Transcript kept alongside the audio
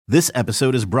This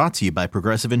episode is brought to you by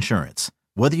Progressive Insurance.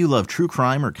 Whether you love true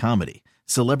crime or comedy,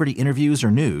 celebrity interviews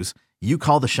or news, you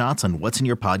call the shots on what's in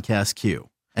your podcast queue.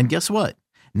 And guess what?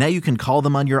 Now you can call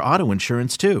them on your auto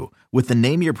insurance too with the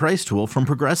Name Your Price tool from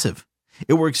Progressive.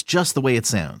 It works just the way it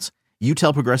sounds. You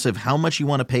tell Progressive how much you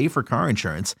want to pay for car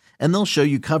insurance, and they'll show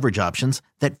you coverage options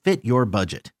that fit your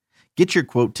budget. Get your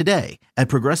quote today at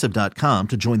Progressive.com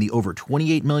to join the over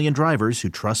 28 million drivers who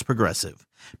trust Progressive.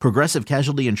 Progressive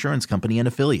Casualty Insurance Company and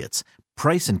Affiliates.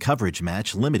 Price and coverage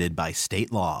match limited by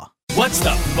state law. What's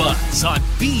the buzz on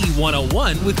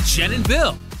B101 with Jen and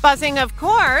Bill? Buzzing, of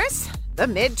course. The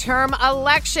midterm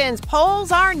elections.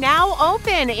 Polls are now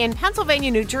open in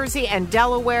Pennsylvania, New Jersey, and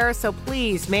Delaware, so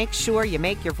please make sure you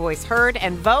make your voice heard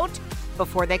and vote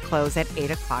before they close at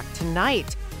 8 o'clock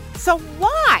tonight. So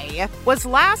why was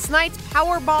last night's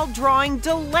Powerball drawing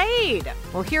delayed?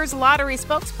 Well, here's lottery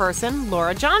spokesperson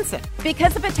Laura Johnson.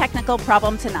 Because of a technical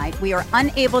problem tonight, we are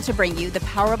unable to bring you the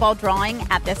Powerball drawing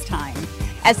at this time.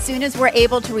 As soon as we're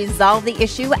able to resolve the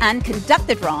issue and conduct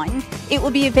the drawing, it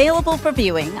will be available for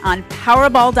viewing on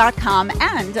Powerball.com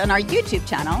and on our YouTube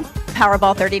channel,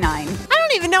 Powerball 39. I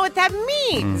don't even know what that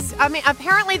means. I mean,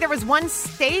 apparently there was one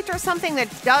state or something that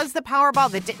does the Powerball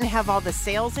that didn't have all the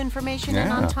sales information in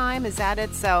on time. Is that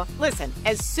it? So listen,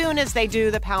 as soon as they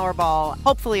do the Powerball,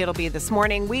 hopefully it'll be this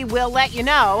morning, we will let you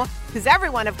know, because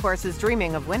everyone, of course, is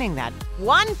dreaming of winning that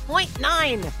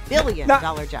 $1.9 billion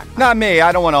jackpot. Not me.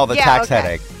 I don't want all the tax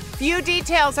headache. Few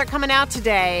details are coming out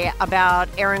today about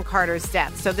Aaron Carter's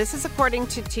death. So this is according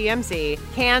to TMZ.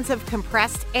 Cans of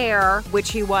compressed air,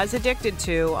 which he was addicted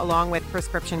to, along with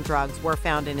prescription drugs, were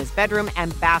found in his bedroom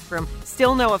and bathroom.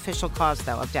 Still no official cause,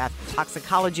 though, of death.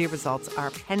 Toxicology results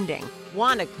are pending.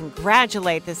 Want to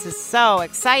congratulate. This is so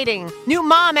exciting. New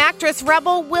mom, actress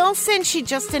Rebel Wilson. She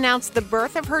just announced the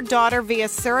birth of her daughter via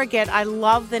surrogate. I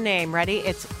love the name. Ready?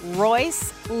 It's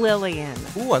Royce Lillian.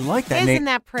 Ooh, I like that name. Isn't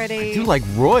that pretty? I do like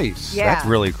Royce. Yeah. That's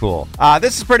really cool.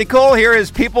 This is pretty cool. Here is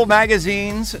People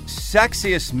Magazine's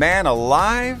Sexiest Man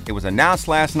Alive. It was announced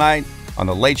last night on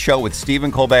The Late Show with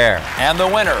Stephen Colbert. And the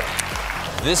winner,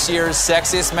 this year's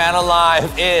Sexiest Man Alive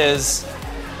is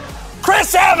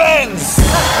Chris Evans!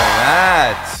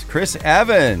 That's Chris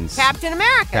Evans. Captain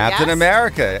America, Captain yes.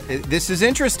 America. This is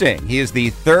interesting. He is the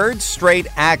third straight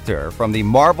actor from the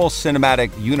Marvel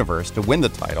Cinematic Universe to win the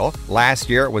title.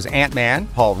 Last year, it was Ant-Man,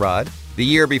 Paul Rudd. The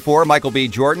year before, Michael B.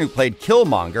 Jordan, who played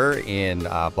Killmonger in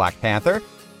Black Panther.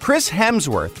 Chris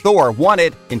Hemsworth, Thor, won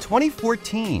it in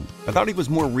 2014. I thought he was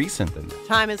more recent than that.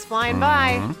 Time is flying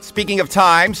by. Speaking of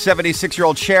time,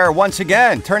 76-year-old Cher once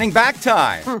again turning back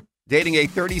time. Dating a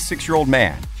 36-year-old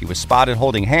man. She was spotted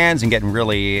holding hands and getting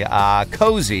really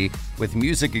cozy with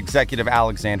music executive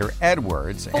Alexander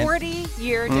Edwards.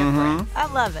 40-year difference. I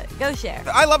love it. Go share.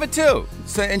 I love it too.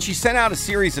 And she sent out a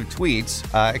series of tweets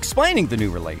explaining the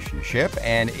new relationship.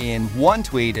 And in one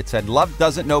tweet, it said, "Love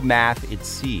doesn't know math, it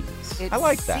sees." I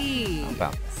like that. How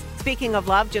about that? Speaking of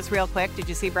love, just real quick, did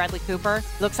you see Bradley Cooper?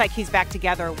 Looks like he's back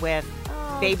together with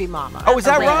baby mama. Oh, is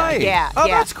that Elena. right? Yeah. Oh,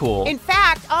 yeah. that's cool. In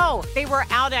fact, they were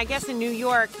out, I guess, in New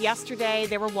York yesterday.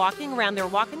 They were walking around. They were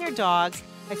walking their dogs.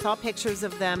 I saw pictures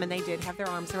of them, and they did have their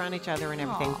arms around each other and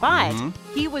everything. But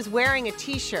he was wearing a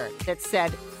T-shirt that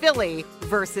said Philly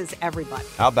versus everybody.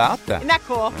 How about that? Isn't that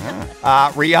cool?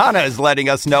 Rihanna is letting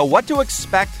us know what to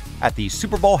expect at the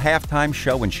Super Bowl halftime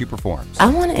show when she performs. I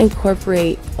want to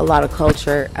incorporate a lot of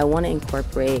culture. I want to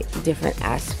incorporate different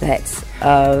aspects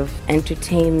of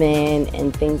entertainment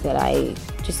and things that I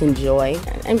just enjoy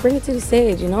and bring it to the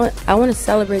stage. You know, I want to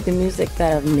celebrate the music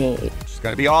that I've made. It's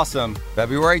going to be awesome.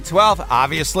 February 12th,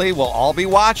 obviously, we'll all be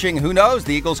watching. Who knows?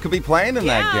 The Eagles could be playing in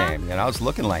that game. You know, it's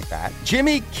looking like that.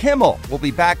 Jimmy Kimmel will be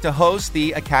back to host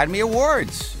the Academy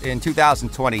Awards in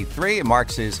 2023. It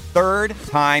marks his third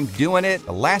time doing it.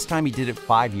 The last time he did it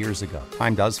 5 years ago.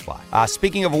 Time does fly.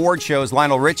 Speaking of award shows,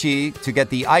 Lionel Richie to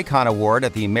get the Icon Award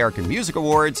at the American Music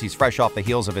Awards. He's fresh off the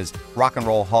heels of his Rock and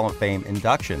Roll Hall of Fame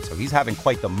induction, so he's having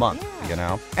quite the month, you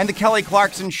know. And the Kelly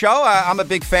Clarkson Show, I'm a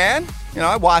big fan. You know,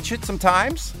 I watch it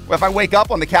sometimes. If I wake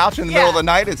up on the couch in the middle of the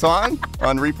night, it's on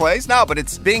replays. No, but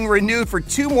it's being renewed for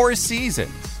 2 more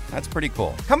seasons. That's pretty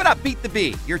cool. Coming up, Beat the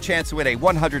Bee, your chance to win a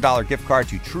 $100 gift card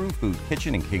to True Food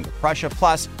Kitchen in King of Prussia,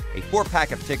 plus a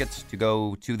 4-pack of tickets to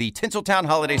go to the Tinseltown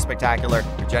Holiday Spectacular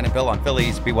with Jen and Bill on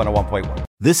Philly's B101.1.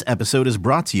 This episode is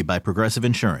brought to you by Progressive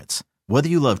Insurance. Whether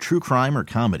you love true crime or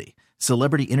comedy,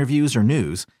 celebrity interviews or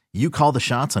news, you call the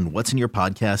shots on what's in your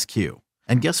podcast queue.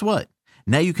 And guess what?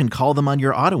 Now you can call them on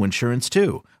your auto insurance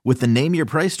too with the Name Your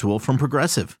Price tool from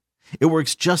Progressive. It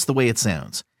works just the way it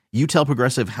sounds. You tell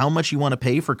Progressive how much you want to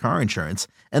pay for car insurance,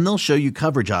 and they'll show you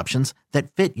coverage options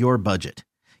that fit your budget.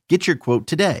 Get your quote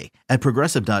today at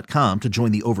Progressive.com to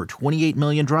join the over 28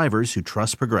 million drivers who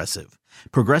trust Progressive.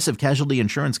 Progressive Casualty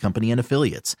Insurance Company and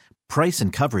Affiliates. Price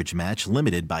and coverage match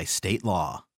limited by state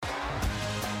law.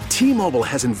 T-Mobile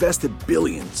has invested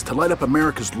billions to light up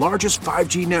America's largest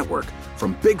 5G network,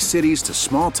 from big cities to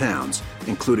small towns,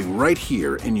 including right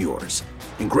here in yours.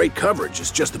 And great coverage is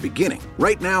just the beginning.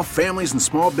 Right now, families and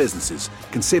small businesses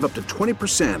can save up to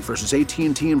 20% versus AT&T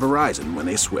and Verizon when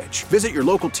they switch. Visit your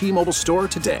local T-Mobile store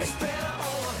today.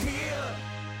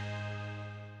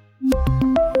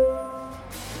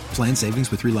 Plan savings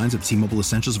with 3 lines of T-Mobile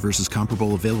Essentials versus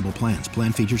comparable available plans.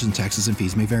 Plan features and taxes and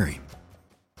fees may vary.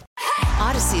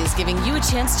 Odyssey is giving you a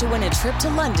chance to win a trip to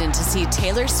London to see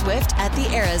Taylor Swift at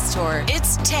the Eras Tour.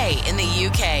 It's Tay in the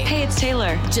UK. Hey, it's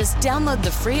Taylor. Just download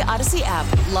the free Odyssey app,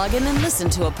 log in and listen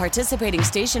to a participating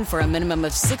station for a minimum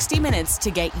of 60 minutes to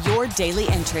get your daily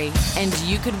entry. And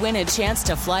you could win a chance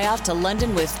to fly off to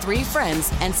London with 3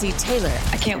 friends and see Taylor.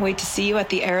 I can't wait to see you at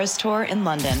the Eras Tour in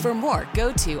London. For more,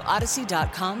 go to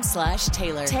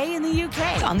odyssey.com/Taylor. Tay in the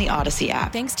UK. On the Odyssey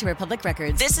app. Thanks to Republic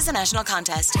Records. This is a national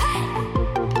contest.